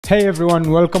Hey everyone,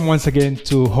 welcome once again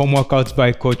to Home Workouts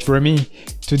by Coach Remy.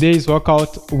 Today's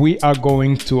workout, we are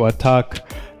going to attack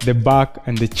the back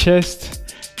and the chest.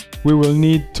 We will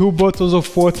need 2 bottles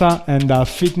of water and a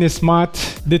fitness mat.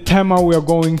 The timer we are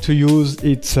going to use,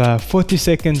 it's 40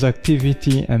 seconds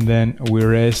activity, and then we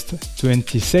rest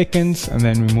 20 seconds and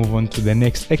then we move on to the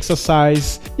next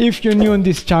exercise. If you're new on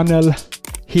this channel,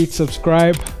 hit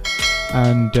subscribe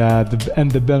and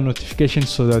the bell notification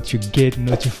so that you get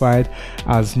notified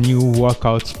as new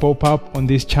workouts pop up on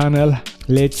this channel.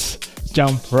 Let's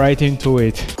jump right into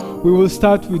it. We will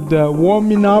start with the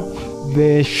warming up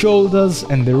the shoulders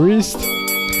and the wrist.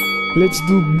 Let's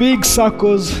do big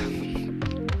circles.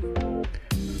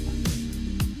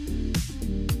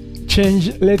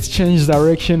 Let's change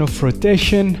direction of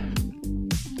rotation.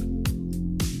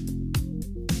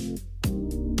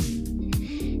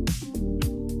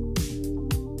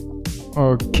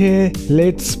 Okay,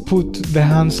 let's put the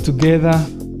hands together.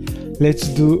 Let's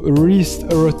do wrist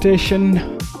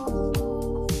rotation.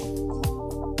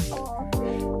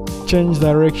 Change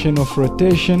direction of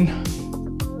rotation.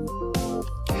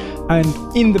 And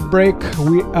in the break,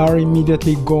 we are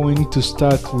immediately going to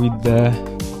start with the...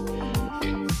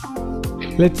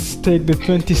 Let's take the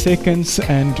 20 seconds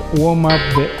and warm up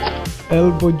the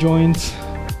elbow joints.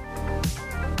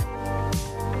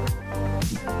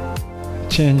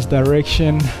 Change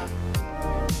direction.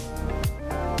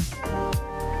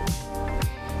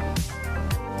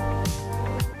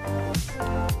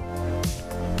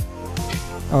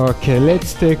 Okay,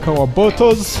 let's take our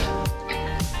bottles.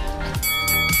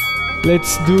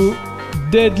 Let's do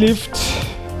deadlift.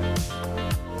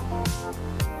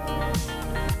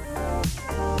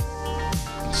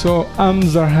 So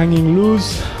arms are hanging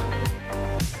loose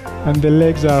and the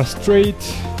legs are straight.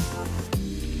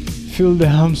 Feel the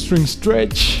hamstring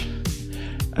stretch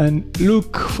and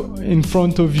look in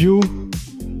front of you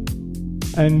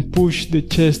and push the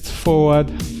chest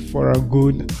forward for a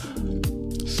good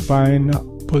spine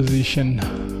position.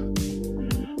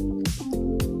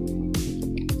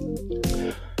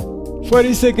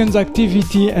 40 seconds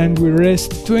activity and we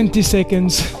rest 20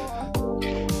 seconds.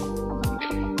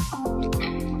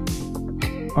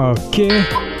 Okay,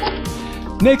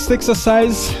 next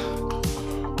exercise.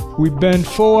 We bend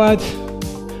forward,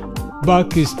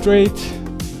 back is straight.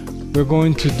 We're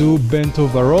going to do bent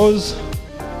over rows.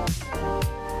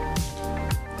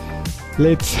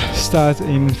 Let's start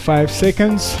in 5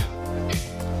 seconds.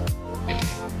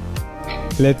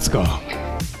 Let's go.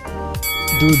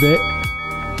 Do the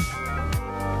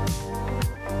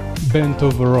bent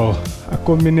over row, a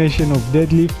combination of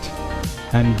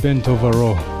deadlift and bent over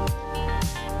row.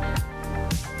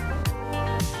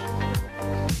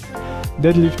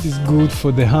 Deadlift is good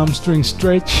for the hamstring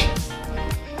stretch.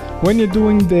 When you're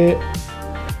doing the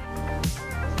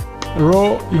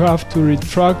row, you have to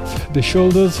retract the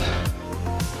shoulders.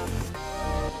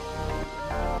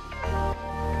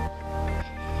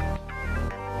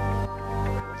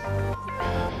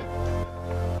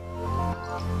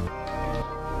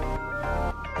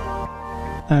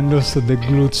 And also the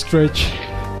glute stretch.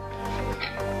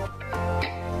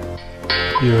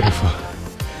 Beautiful.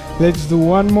 Let's do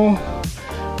one more.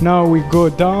 Now we go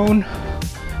down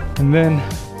and then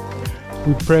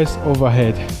we press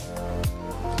overhead.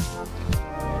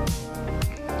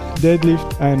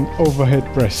 Deadlift and overhead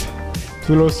press. It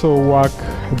will also work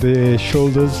the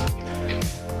shoulders.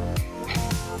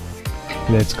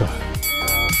 Let's go.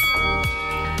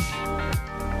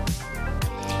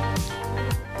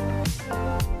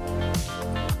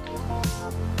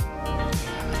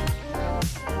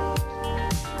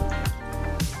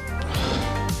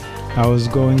 I was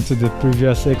going to the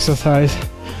previous exercise,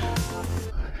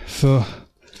 so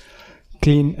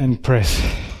clean and press.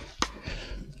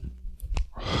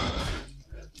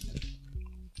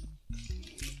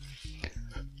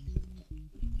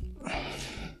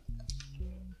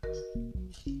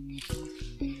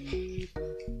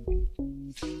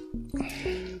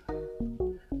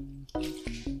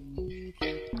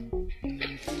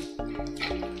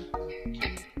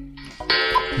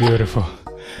 Beautiful.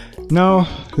 Now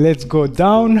let's go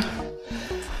down.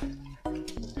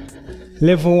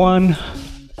 Level 1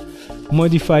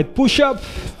 modified push-up.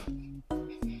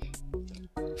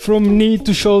 From knee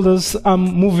to shoulders, I'm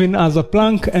moving as a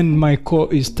plank and my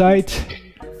core is tight.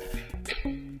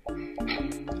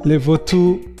 Level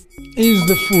 2 is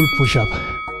the full push-up.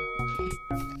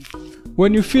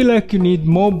 When you feel like you need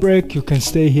more break, you can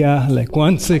stay here like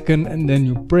 1 second and then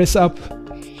you press up.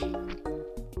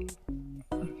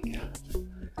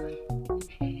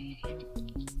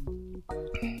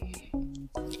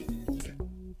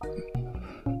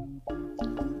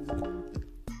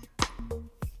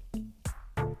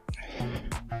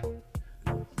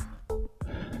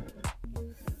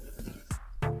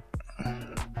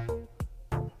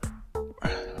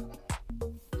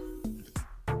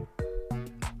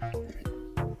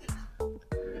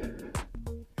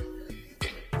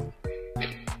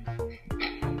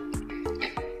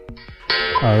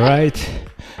 All right,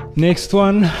 next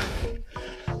one,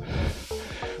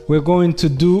 we're going to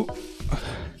do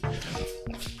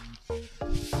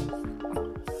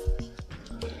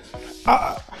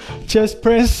chest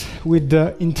press with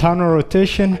the internal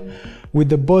rotation with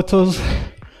the bottles.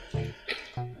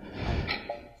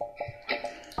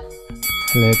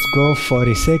 Let's go,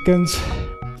 40 seconds.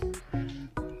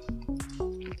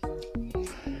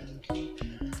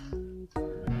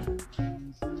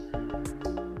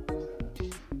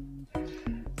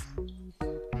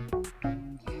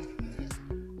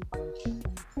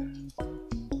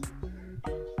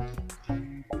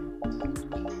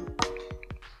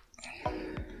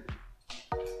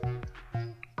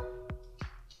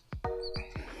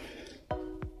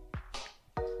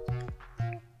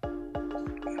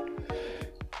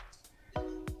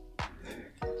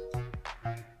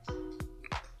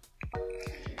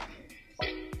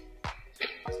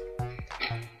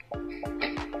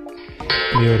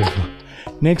 Beautiful.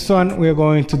 Next one, we're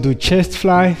going to do chest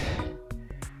fly.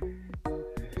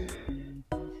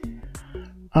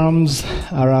 Arms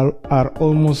are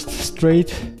almost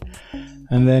straight,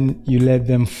 and then you let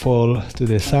them fall to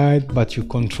the side, but you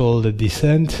control the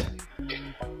descent,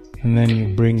 and then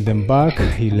you bring them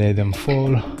back, you let them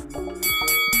fall.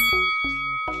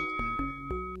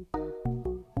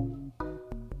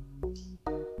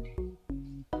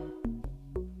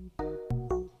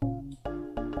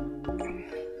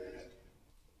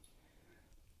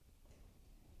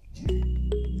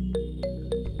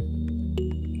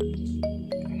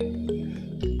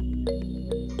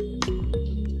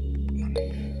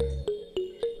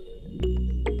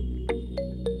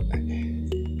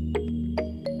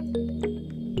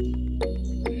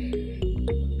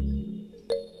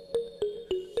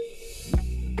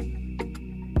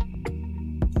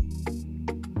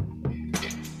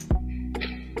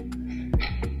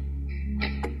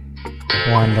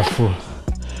 Wonderful.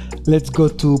 Let's go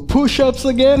to push-ups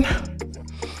again.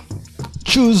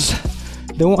 Choose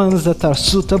the ones that are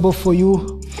suitable for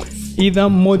you, either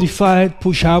modified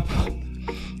push-up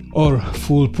or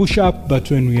full push-up, but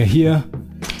when we are here,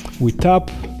 we tap,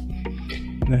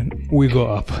 then we go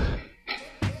up.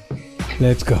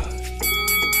 Let's go.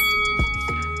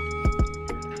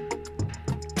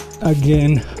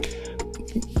 Again,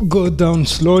 go down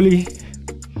slowly,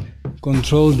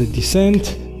 control the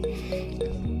descent.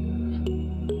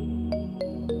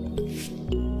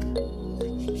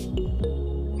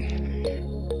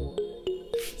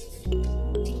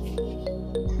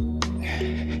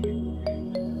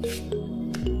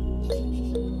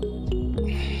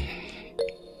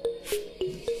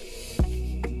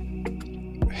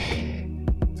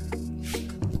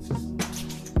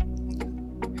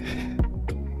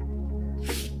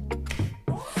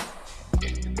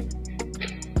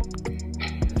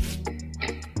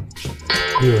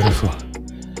 Beautiful.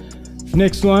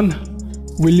 Next one,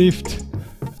 we lift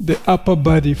the upper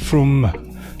body from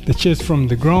the chest from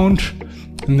the ground,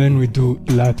 and then we do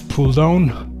lat pull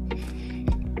down.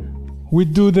 We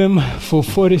do them for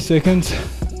 40 seconds.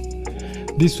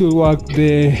 This will work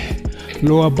the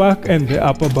lower back and the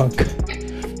upper back.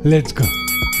 Let's go.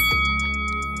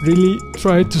 Really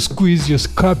try to squeeze your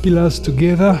scapulars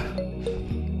together.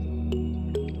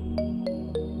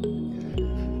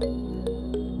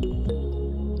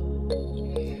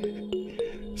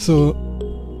 So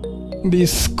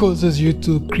this causes you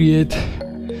to create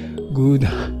good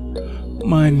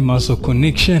mind-muscle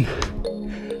connection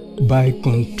by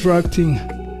contracting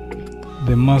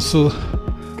the muscle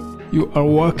you are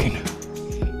working.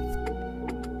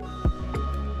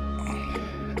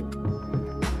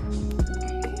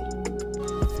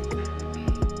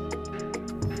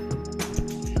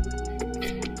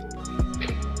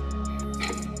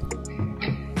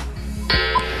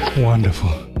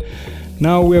 Wonderful.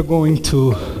 Now we are going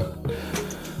to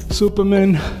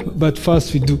Superman, but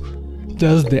first we do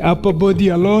just the upper body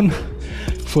alone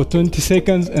for 20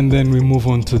 seconds, and then we move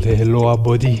on to the lower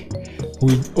body.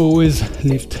 We always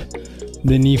lift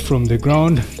the knee from the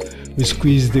ground. We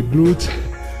squeeze the glutes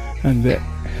and the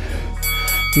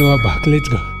lower back. Let's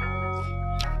go.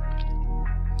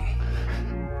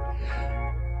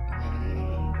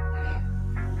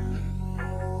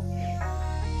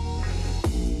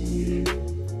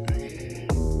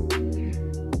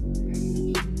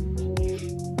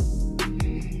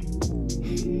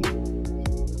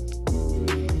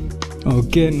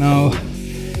 Okay, now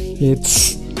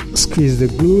let's squeeze the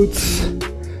glutes,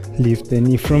 lift the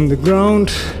knee from the ground.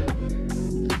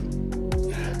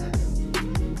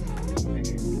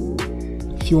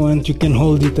 If you want, you can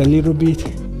hold it a little bit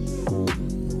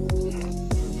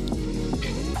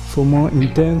for more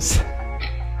intense.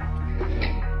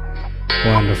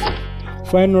 Wonderful.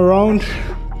 Final round.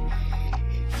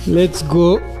 Let's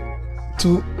go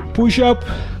to push up.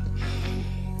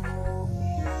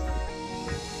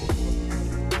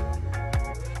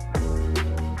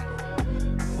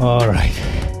 All right,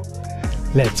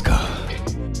 let's go.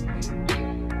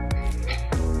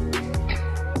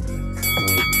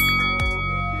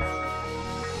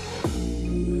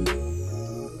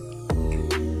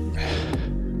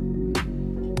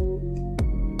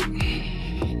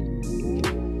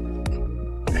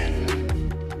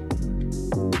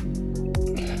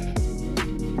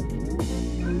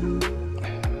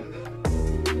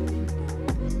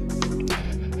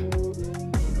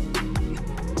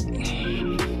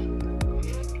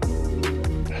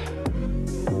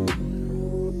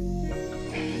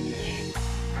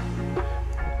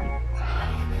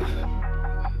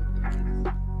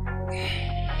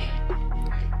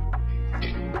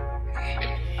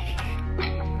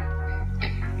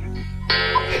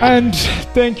 And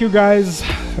thank you guys,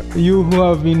 you who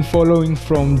have been following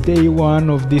from day one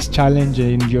of this challenge,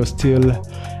 and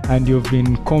you've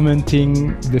been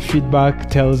commenting. The feedback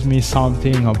tells me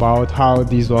something about how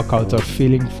these workouts are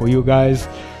feeling for you guys,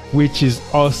 which is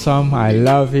awesome. I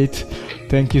love it.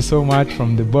 Thank you so much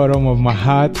from the bottom of my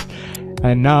heart.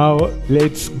 And now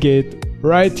let's get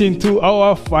right into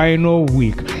our final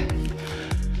week.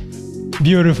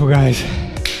 Beautiful guys,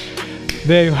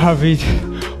 there you have it.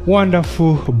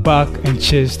 Wonderful back and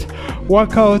chest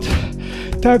workout.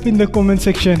 Type in the comment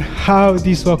section how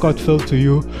this workout felt to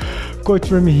you. Coach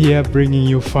Remmy here, bringing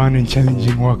you fun and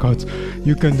challenging workouts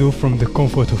you can do from the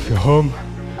comfort of your home.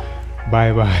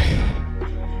 Bye bye.